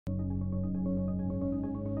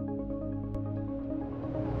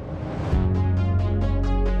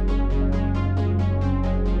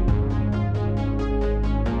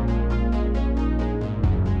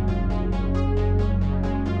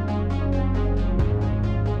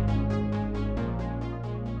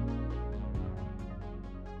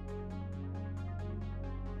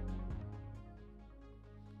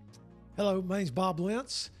Hello, my name's Bob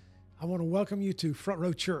Lentz. I want to welcome you to Front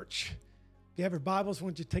Row Church. If you have your Bibles, I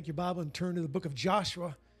want you to take your Bible and turn to the book of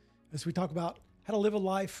Joshua as we talk about how to live a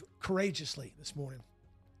life courageously this morning.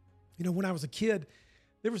 You know, when I was a kid,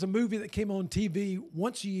 there was a movie that came on TV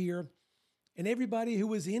once a year, and everybody who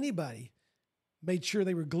was anybody made sure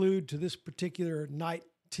they were glued to this particular night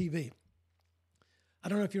TV. I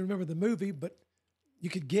don't know if you remember the movie, but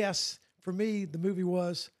you could guess. For me, the movie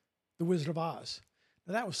was The Wizard of Oz.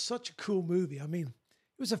 Now, that was such a cool movie. I mean,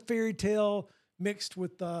 it was a fairy tale mixed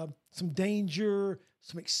with some danger,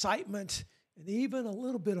 some excitement, and even a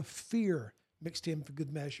little bit of fear mixed in for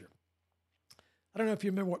good measure. I don't know if you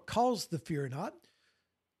remember what caused the fear or not.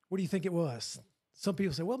 What do you think it was? Some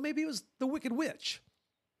people say, well, maybe it was the Wicked Witch.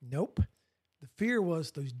 Nope. The fear was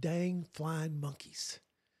those dang flying monkeys.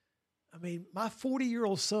 I mean, my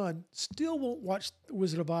 40-year-old son still won't watch The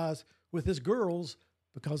Wizard of Oz with his girls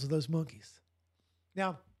because of those monkeys.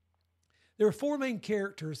 Now, there are four main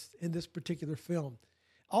characters in this particular film.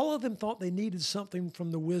 All of them thought they needed something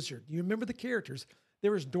from the wizard. You remember the characters.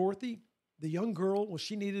 There was Dorothy, the young girl. Well,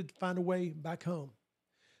 she needed to find a way back home.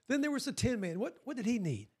 Then there was the Tin Man. What did he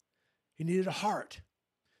need? He needed a heart.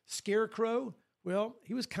 Scarecrow, well,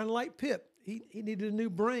 he was kind of like Pip. He needed a new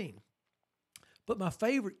brain. But my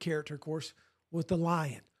favorite character, of course, was the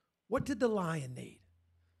lion. What did the lion need?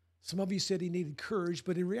 Some of you said he needed courage,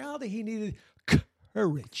 but in reality, he needed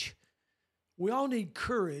courage. We all need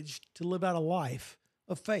courage to live out a life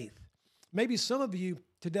of faith. Maybe some of you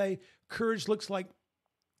today, courage looks like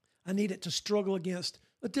I need it to struggle against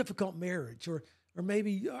a difficult marriage or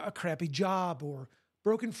maybe a crappy job or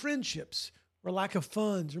broken friendships or lack of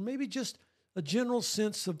funds or maybe just a general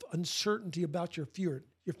sense of uncertainty about your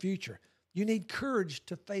future. You need courage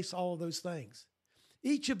to face all of those things.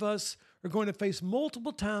 Each of us are going to face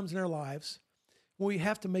multiple times in our lives when we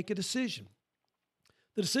have to make a decision.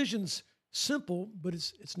 The decision's simple, but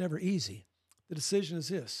it's never easy. The decision is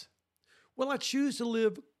this: will I choose to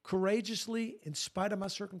live courageously in spite of my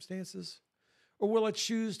circumstances, or will I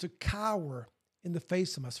choose to cower in the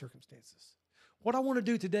face of my circumstances? What I want to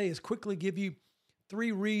do today is quickly give you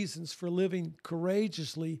 3 reasons for living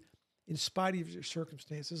courageously in spite of your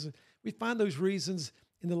circumstances. We find those reasons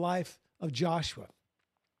in the life of Joshua.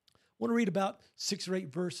 I want to read about 6 or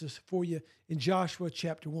 8 verses for you in Joshua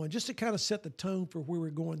chapter 1, just to kind of set the tone for where we're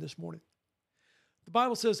going this morning. The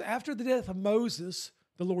Bible says, after the death of Moses,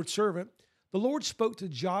 the Lord's servant, the Lord spoke to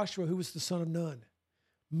Joshua, who was the son of Nun,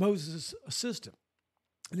 Moses' assistant.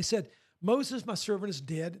 And he said, Moses, my servant, is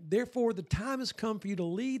dead. Therefore, the time has come for you to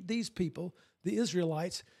lead these people, the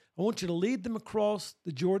Israelites. I want you to lead them across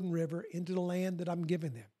the Jordan River into the land that I'm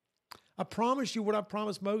giving them. I promise you what I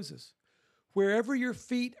promised Moses. Wherever your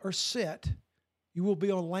feet are set, you will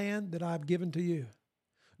be on land that I have given to you.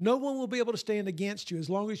 No one will be able to stand against you as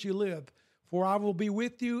long as you live, for I will be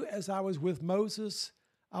with you as I was with Moses.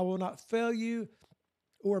 I will not fail you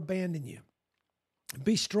or abandon you.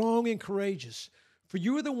 Be strong and courageous, for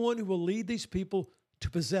you are the one who will lead these people to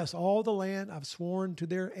possess all the land I've sworn to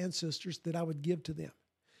their ancestors that I would give to them.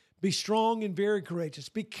 Be strong and very courageous.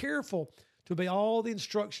 Be careful to obey all the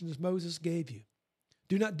instructions Moses gave you.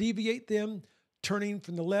 Do not deviate them, turning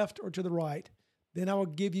from the left or to the right. Then I will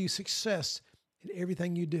give you success in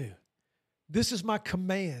everything you do. This is my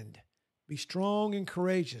command. Be strong and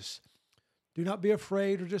courageous. Do not be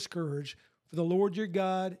afraid or discouraged, for the Lord your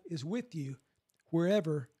God is with you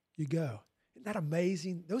wherever you go. Isn't that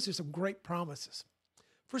amazing? Those are some great promises.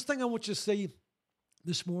 First thing I want you to see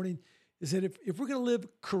this morning is that if we're going to live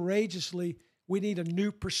courageously, we need a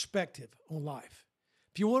new perspective on life.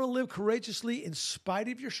 If you want to live courageously in spite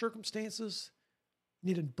of your circumstances, you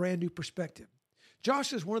need a brand new perspective.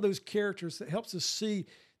 Joshua is one of those characters that helps us see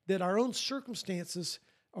that our own circumstances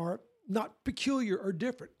are not peculiar or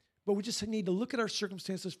different, but we just need to look at our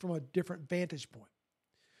circumstances from a different vantage point.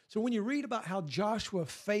 So when you read about how Joshua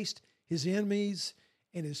faced his enemies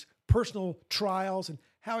and his personal trials and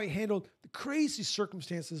how he handled the crazy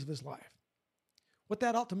circumstances of his life, what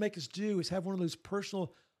that ought to make us do is have one of those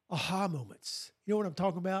personal aha moments. You know what I'm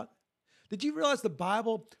talking about? Did you realize the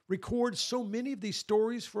Bible records so many of these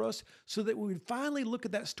stories for us so that we would finally look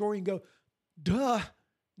at that story and go, duh,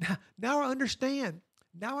 now I understand.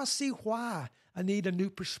 Now I see why I need a new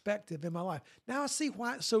perspective in my life. Now I see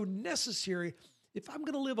why it's so necessary. If I'm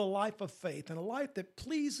going to live a life of faith and a life that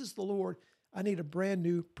pleases the Lord, I need a brand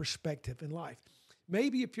new perspective in life.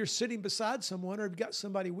 Maybe if you're sitting beside someone or you've got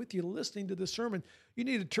somebody with you listening to the sermon, you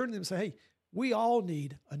need to turn to them and say, hey, we all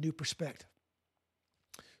need a new perspective.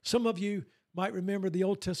 Some of you might remember the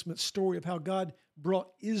Old Testament story of how God brought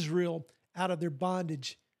Israel out of their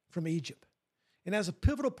bondage from Egypt. And as a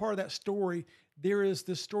pivotal part of that story, there is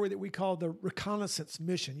this story that we call the reconnaissance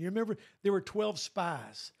mission. You remember there were 12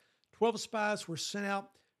 spies. 12 spies were sent out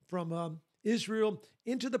from Israel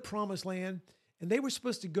into the promised land, and they were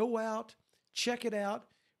supposed to go out, check it out,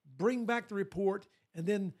 bring back the report, and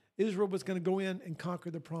then Israel was going to go in and conquer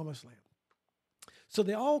the promised land. So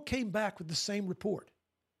they all came back with the same report.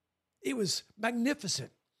 It was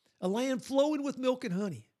magnificent, a land flowing with milk and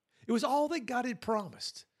honey. It was all that God had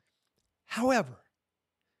promised. However,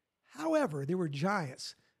 there were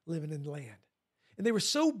giants living in the land. And they were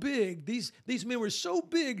so big, these men were so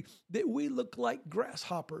big that we looked like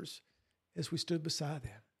grasshoppers as we stood beside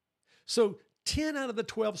them. So 10 out of the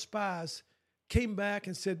 12 spies came back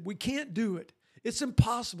and said, we can't do it. It's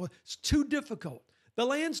impossible. It's too difficult. The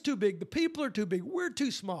land's too big. The people are too big. We're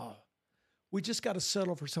too small. We just got to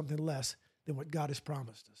settle for something less than what God has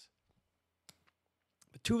promised us.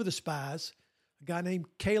 But two of the spies, a guy named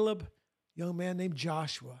Caleb, a young man named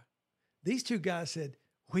Joshua, these two guys said,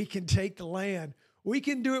 we can take the land. We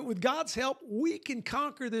can do it with God's help. We can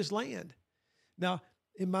conquer this land. Now,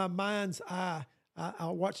 in my mind's eye, I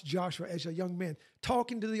watched Joshua as a young man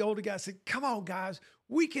talking to the older guys, said, come on, guys,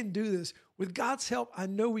 we can do this. With God's help, I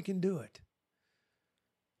know we can do it.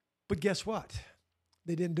 But guess what?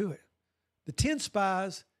 They didn't do it. The 10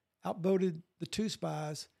 spies outvoted the 2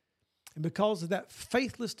 spies. And because of that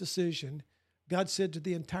faithless decision, God said to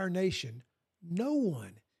the entire nation, no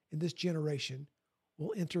one in this generation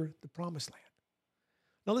will enter the promised land.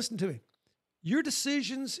 Now listen to me. Your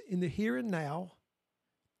decisions in the here and now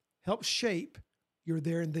help shape your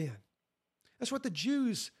there and then. That's what the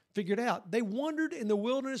Jews figured out. They wandered in the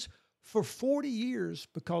wilderness for 40 years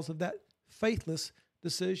because of that faithless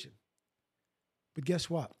decision. But guess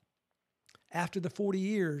what? After the 40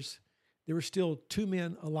 years, there were still 2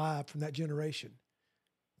 men alive from that generation,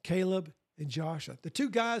 Caleb and Joshua. The 2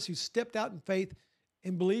 guys who stepped out in faith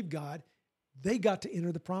and believed God, they got to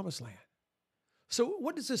enter the promised land. So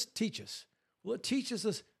what does this teach us? Well, it teaches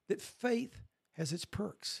us that faith has its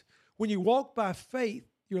perks. When you walk by faith,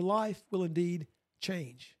 your life will indeed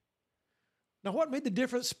change. Now, what made the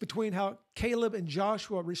difference between how Caleb and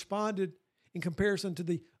Joshua responded in comparison to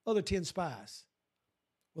the other 10 spies?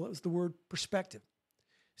 Well, it was the word perspective.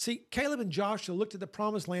 See, Caleb and Joshua looked at the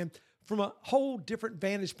promised land from a whole different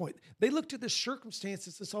vantage point. They looked at the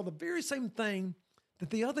circumstances and saw the very same thing that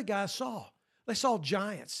the other guys saw. They saw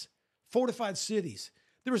giants, fortified cities.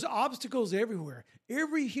 There was obstacles everywhere.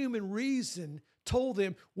 Every human reason told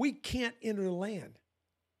them we can't enter the land.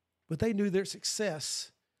 But they knew their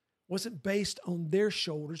success wasn't based on their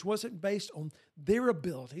shoulders, wasn't based on their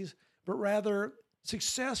abilities, but rather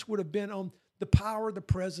success would have been on the power, the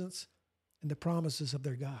presence, and the promises of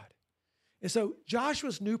their God. And so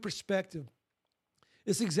Joshua's new perspective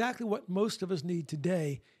is exactly what most of us need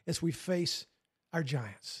today as we face our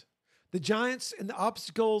giants. The giants and the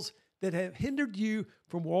obstacles that have hindered you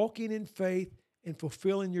from walking in faith and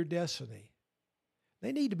fulfilling your destiny.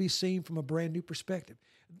 They need to be seen from a brand new perspective.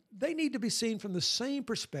 They need to be seen from the same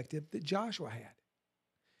perspective that Joshua had.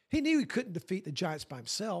 He knew he couldn't defeat the giants by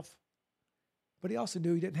himself, but he also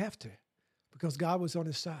knew he didn't have to because God was on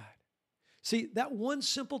his side. See, that one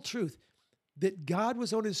simple truth that God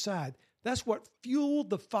was on his side, that's what fueled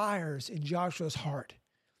the fires in Joshua's heart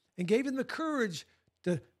and gave him the courage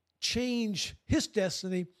to change his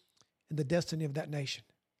destiny and the destiny of that nation.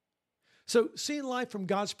 So seeing life from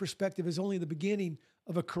God's perspective is only the beginning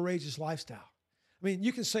of a courageous lifestyle. I mean,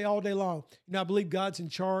 you can say all day long, I believe God's in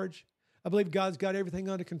charge. I believe God's got everything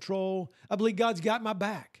under control. I believe God's got my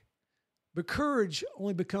back. But courage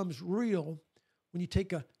only becomes real when you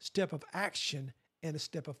take a step of action and a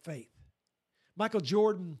step of faith. Michael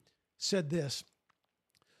Jordan said this,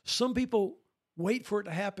 some people wait for it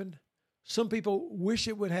to happen. Some people wish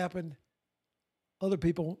it would happen. Other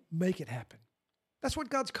people make it happen. That's what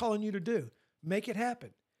God's calling you to do. Make it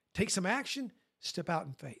happen. Take some action, step out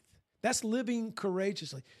in faith. That's living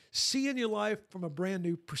courageously, seeing your life from a brand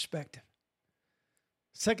new perspective.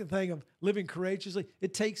 Second thing of living courageously,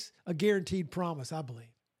 it takes a guaranteed promise, I believe.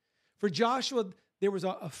 For Joshua, there was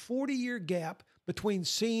a 40-year gap between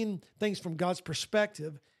seeing things from God's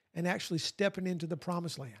perspective and actually stepping into the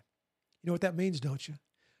promised land. You know what that means, don't you?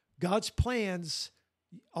 God's plans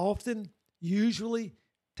often, usually,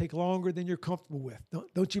 take longer than you're comfortable with.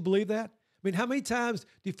 Don't you believe that? I mean, how many times do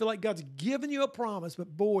you feel like God's given you a promise,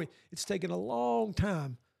 but boy, it's taken a long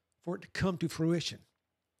time for it to come to fruition?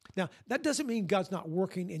 Now, that doesn't mean God's not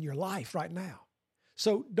working in your life right now.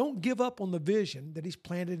 So don't give up on the vision that he's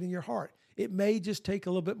planted in your heart. It may just take a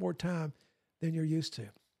little bit more time than you're used to.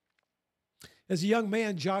 As a young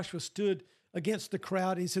man, Joshua stood against the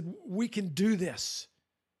crowd. He said, we can do this.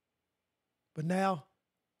 But now,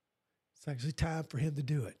 It's actually time for him to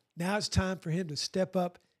do it. Now it's time for him to step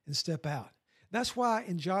up and step out. That's why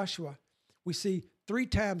in Joshua, we see 3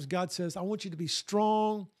 times God says, I want you to be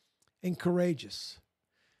strong and courageous.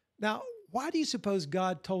 Now, why do you suppose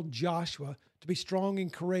God told Joshua to be strong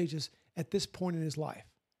and courageous at this point in his life?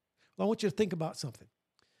 Well, I want you to think about something.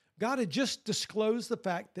 God had just disclosed the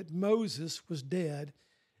fact that Moses was dead,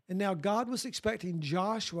 and now God was expecting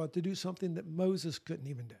Joshua to do something that Moses couldn't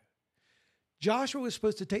even do. Joshua was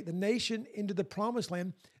supposed to take the nation into the promised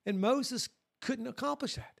land, and Moses couldn't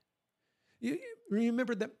accomplish that. You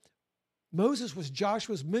remember that Moses was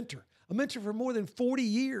Joshua's mentor, a mentor for more than 40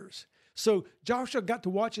 years. So Joshua got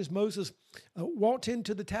to watch as Moses walked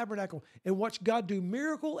into the tabernacle and watch God do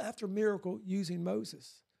miracle after miracle using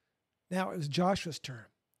Moses. Now it was Joshua's turn.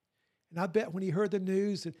 And I bet when he heard the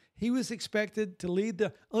news that he was expected to lead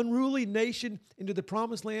the unruly nation into the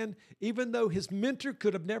promised land, even though his mentor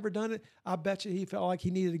could have never done it, I bet you he felt like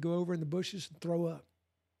he needed to go over in the bushes and throw up.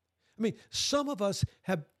 I mean, some of us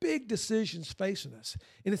have big decisions facing us.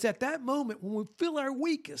 And it's at that moment when we feel our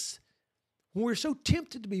weakest, when we're so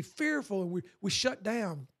tempted to be fearful and we shut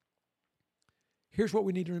down. Here's what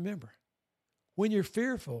we need to remember. When you're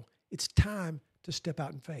fearful, it's time to step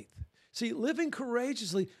out in faith. See, living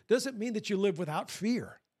courageously doesn't mean that you live without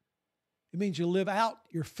fear. It means you live out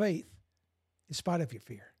your faith in spite of your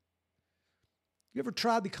fear. You ever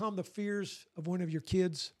tried to calm the fears of one of your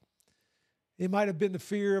kids? It might have been the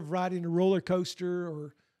fear of riding a roller coaster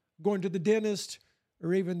or going to the dentist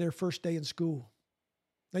or even their first day in school.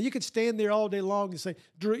 Now, you could stand there all day long and say,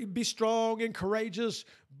 be strong and courageous,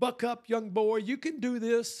 buck up, young boy, you can do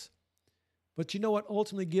this. But you know what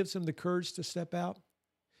ultimately gives them the courage to step out?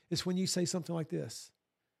 It's when you say something like this,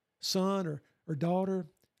 son or daughter,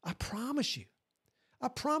 I promise you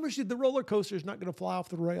the roller coaster is not going to fly off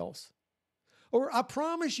the rails. Or I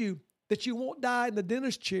promise you that you won't die in the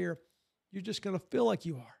dentist chair. You're just going to feel like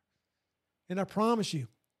you are. And I promise you,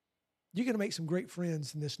 you're going to make some great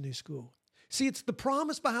friends in this new school. See, it's the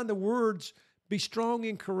promise behind the words, be strong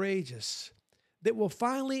and courageous, that will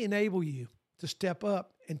finally enable you to step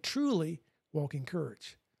up and truly walk in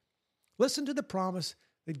courage. Listen to the promise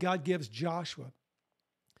that God gives Joshua.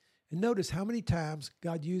 And notice how many times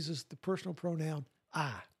God uses the personal pronoun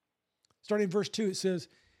I. Starting in verse 2, it says,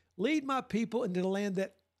 lead my people into the land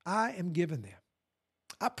that I am giving them.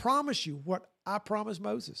 I promise you what I promised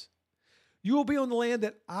Moses. You will be on the land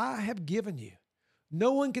that I have given you.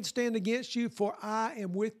 No one can stand against you, for I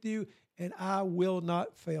am with you, and I will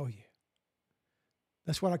not fail you.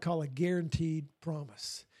 That's what I call a guaranteed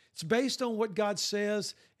promise. It's based on what God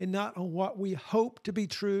says and not on what we hope to be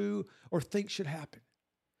true or think should happen.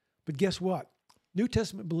 But guess what? New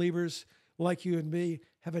Testament believers like you and me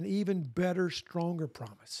have an even better, stronger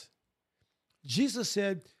promise. Jesus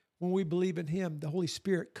said, when we believe in him, the Holy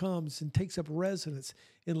Spirit comes and takes up residence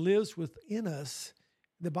and lives within us.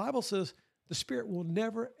 The Bible says the Spirit will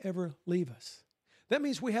never, ever leave us. That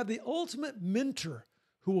means we have the ultimate mentor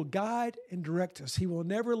who will guide and direct us. He will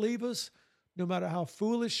never leave us, no matter how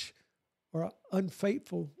foolish or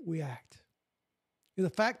unfaithful we act. The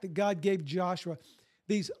fact that God gave Joshua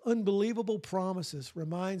these unbelievable promises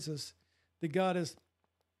reminds us that God is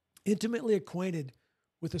intimately acquainted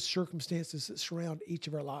with the circumstances that surround each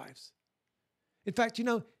of our lives. In fact,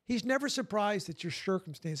 he's never surprised at your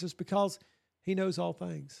circumstances because he knows all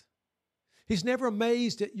things. He's never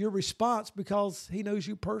amazed at your response because he knows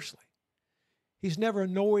you personally. He's never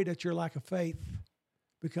annoyed at your lack of faith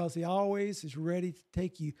because he always is ready to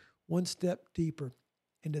take you one step deeper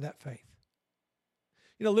into that faith.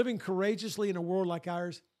 Living courageously in a world like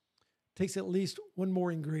ours takes at least one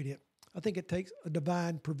more ingredient. I think it takes a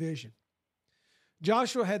divine provision.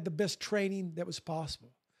 Joshua had the best training that was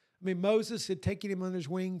possible. Moses had taken him under his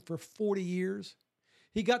wing for 40 years.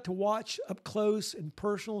 He got to watch up close and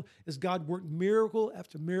personal as God worked miracle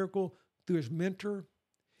after miracle through his mentor.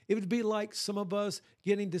 It would be like some of us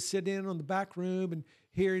getting to sit in on the back room and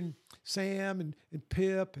hearing Sam and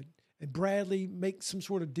Pip and Bradley make some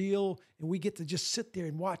sort of deal, and we get to just sit there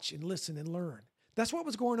and watch and listen and learn. That's what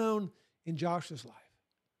was going on in Joshua's life.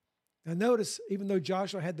 Now notice, even though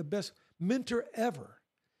Joshua had the best mentor ever,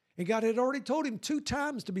 and God had already told him 2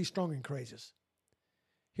 times to be strong and courageous.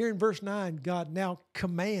 Here in verse 9, God now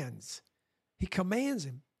commands. He commands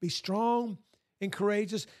him, be strong and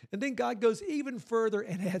courageous. And then God goes even further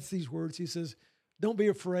and adds these words. He says, don't be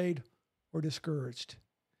afraid or discouraged.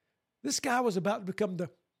 This guy was about to become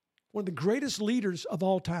one of the greatest leaders of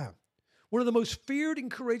all time, one of the most feared and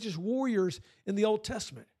courageous warriors in the Old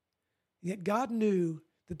Testament. Yet God knew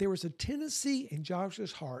that there was a tendency in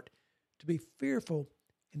Joshua's heart to be fearful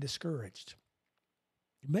and discouraged.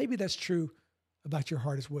 Maybe that's true about your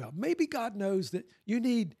heart as well. Maybe God knows that you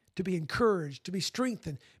need to be encouraged, to be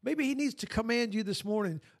strengthened. Maybe He needs to command you this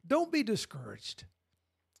morning. Don't be discouraged,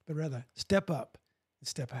 but rather step up and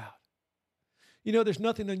step out. You know, there's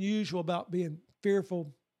nothing unusual about being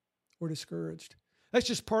fearful or discouraged. That's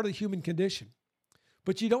just part of the human condition.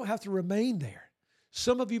 But you don't have to remain there.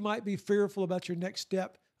 Some of you might be fearful about your next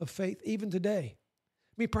step of faith even today.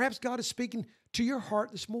 I mean, perhaps God is speaking to your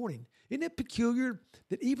heart this morning. Isn't it peculiar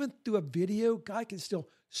that even through a video, God can still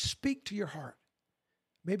speak to your heart?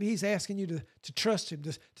 Maybe He's asking you to trust Him,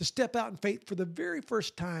 to step out in faith for the very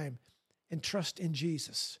first time and trust in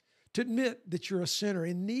Jesus, to admit that you're a sinner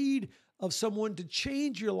in need of someone to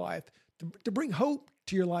change your life, to bring hope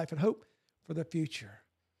to your life and hope for the future.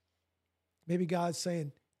 Maybe God's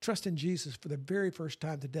saying, trust in Jesus for the very first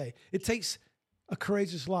time today. It takes a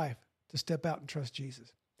courageous life to step out and trust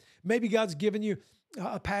Jesus. Maybe God's given you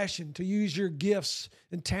a passion to use your gifts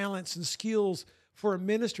and talents and skills for a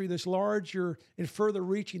ministry that's larger and further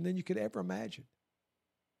reaching than you could ever imagine.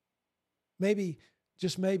 Maybe,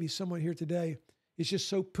 just maybe, someone here today is just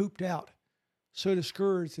so pooped out, so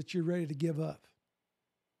discouraged that you're ready to give up.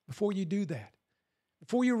 Before you do that,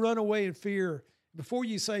 before you run away in fear, before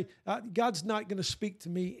you say, God's not going to speak to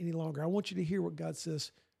me any longer, I want you to hear what God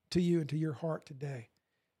says to you and to your heart today.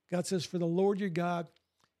 God says, for the Lord your God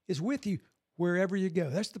is with you wherever you go.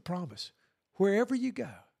 That's the promise. Wherever you go.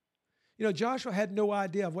 You know, Joshua had no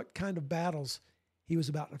idea of what kind of battles he was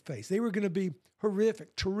about to face. They were going to be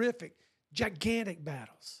horrific, terrific, gigantic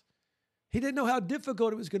battles. He didn't know how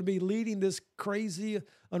difficult it was going to be leading this crazy,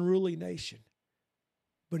 unruly nation.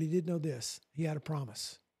 But he did know this. He had a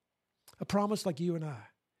promise like you and I,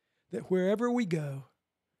 that wherever we go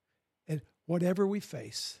and whatever we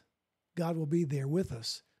face, God will be there with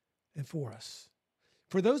us and for us.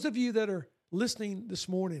 For those of you that are listening this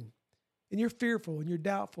morning and you're fearful and you're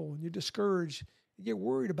doubtful and you're discouraged and you're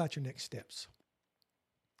worried about your next steps,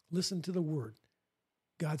 listen to the word.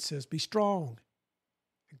 God says, be strong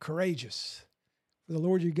and courageous, for the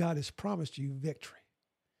Lord your God has promised you victory.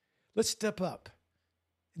 Let's step up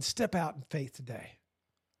and step out in faith today.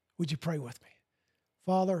 Would you pray with me?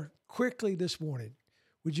 Father, quickly this morning,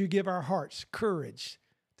 would you give our hearts courage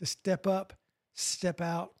to step up, step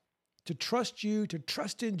out, to trust you, to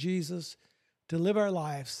trust in Jesus, to live our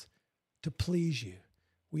lives to please you.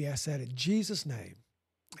 We ask that in Jesus' name.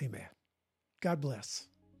 Amen. God bless.